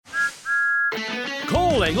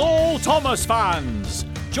Calling all Thomas fans!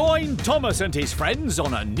 Join Thomas and his friends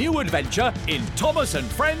on a new adventure in Thomas and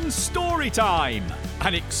Friends Storytime,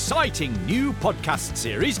 an exciting new podcast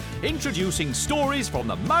series introducing stories from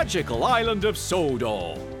the magical island of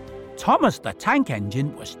Sodor. Thomas the Tank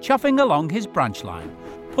Engine was chuffing along his branch line,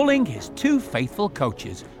 pulling his two faithful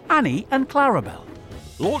coaches, Annie and Clarabelle.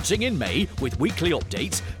 Launching in May with weekly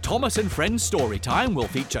updates, Thomas and Friends Storytime will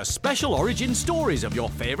feature special origin stories of your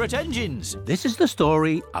favourite engines. This is the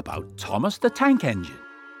story about Thomas the Tank Engine,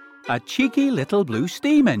 a cheeky little blue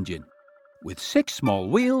steam engine with 6 small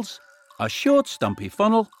wheels, a short stumpy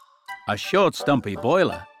funnel, a short stumpy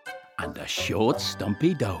boiler, and a short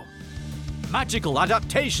stumpy dome. Magical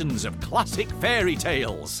adaptations of classic fairy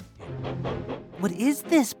tales. What is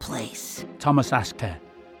this place? Thomas asked her.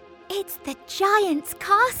 It's the giant's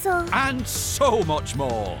castle. And so much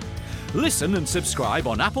more. Listen and subscribe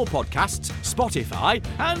on Apple Podcasts, Spotify,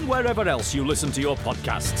 and wherever else you listen to your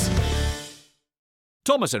podcasts.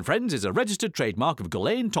 Thomas and Friends is a registered trademark of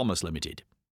Gullane Thomas Limited.